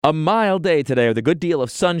A mild day today with a good deal of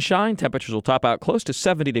sunshine. Temperatures will top out close to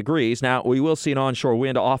 70 degrees. Now, we will see an onshore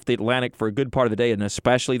wind off the Atlantic for a good part of the day, and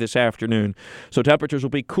especially this afternoon. So temperatures will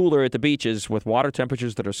be cooler at the beaches with water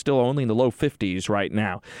temperatures that are still only in the low 50s right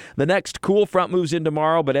now. The next cool front moves in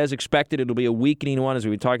tomorrow, but as expected, it'll be a weakening one as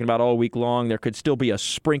we've been talking about all week long. There could still be a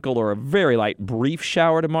sprinkle or a very light brief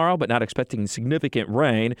shower tomorrow, but not expecting significant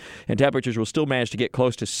rain. And temperatures will still manage to get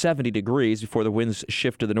close to 70 degrees before the winds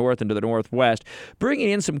shift to the north and to the northwest, bringing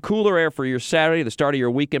in some cooler air for your Saturday, the start of your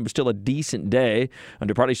weekend, but still a decent day.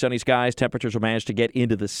 Under partly sunny skies, temperatures will manage to get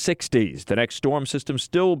into the 60s. The next storm system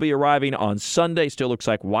still will be arriving on Sunday. Still looks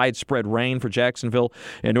like widespread rain for Jacksonville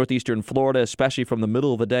and northeastern Florida, especially from the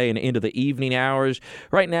middle of the day and into the evening hours.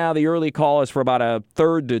 Right now, the early call is for about a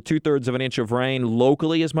third to two-thirds of an inch of rain,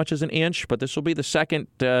 locally as much as an inch, but this will be the second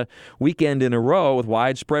weekend in a row with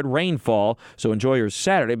widespread rainfall. So enjoy your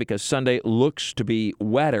Saturday because Sunday looks to be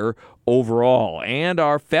wetter overall. And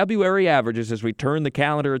our February averages as we turn the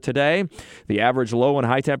calendar today. The average low and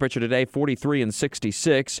high temperature today, 43 and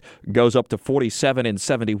 66, goes up to 47 and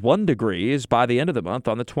 71 degrees by the end of the month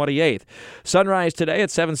on the 28th. Sunrise today at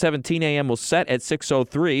 7:17 a.m. will set at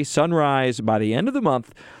 6:03. Sunrise by the end of the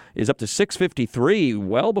month is up to 6:53,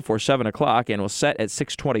 well before 7 o'clock, and will set at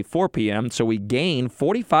 6:24 p.m., so we gain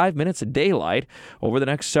 45 minutes of daylight over the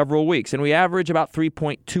next several weeks. And we average about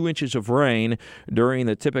 3.2 inches of rain during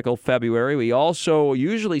the typical February. We also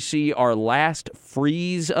usually see our last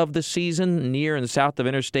freeze of the season near and south of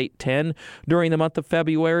Interstate 10 during the month of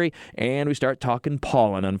February, and we start talking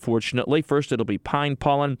pollen, unfortunately. First it'll be pine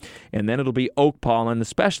pollen, and then it'll be oak pollen,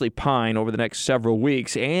 especially pine, over the next several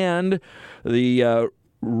weeks. And the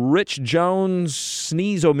Rich Jones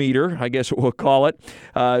sneezometer, I guess we'll call it.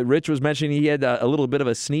 Rich was mentioning he had a little bit of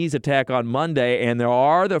a sneeze attack on Monday, and there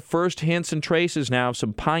are the first hints and traces now of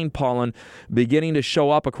some pine pollen beginning to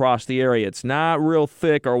show up across the area. It's not real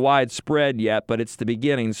thick or widespread yet, but it's the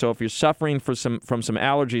beginning. So if you're suffering from some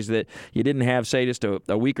allergies that you didn't have, say, just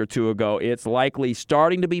a week or two ago, it's likely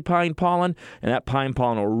starting to be pine pollen, and that pine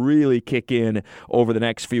pollen will really kick in over the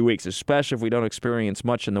next few weeks, especially if we don't experience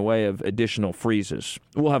much in the way of additional freezes.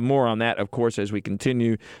 We'll have more on that, of course, as we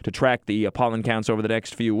continue to track the pollen counts over the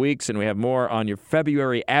next few weeks, and we have more on your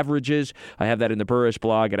February averages. I have that in the Burrish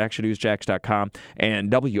blog at actionnewsjax.com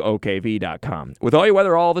and WOKV.com. With all your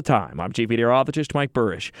weather all the time, I'm Chief Meteorologist Mike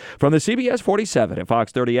Burrish from the CBS 47 and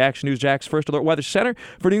Fox 30 Action News Jax First Alert Weather Center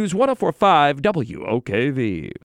for News 104.5 WOKV.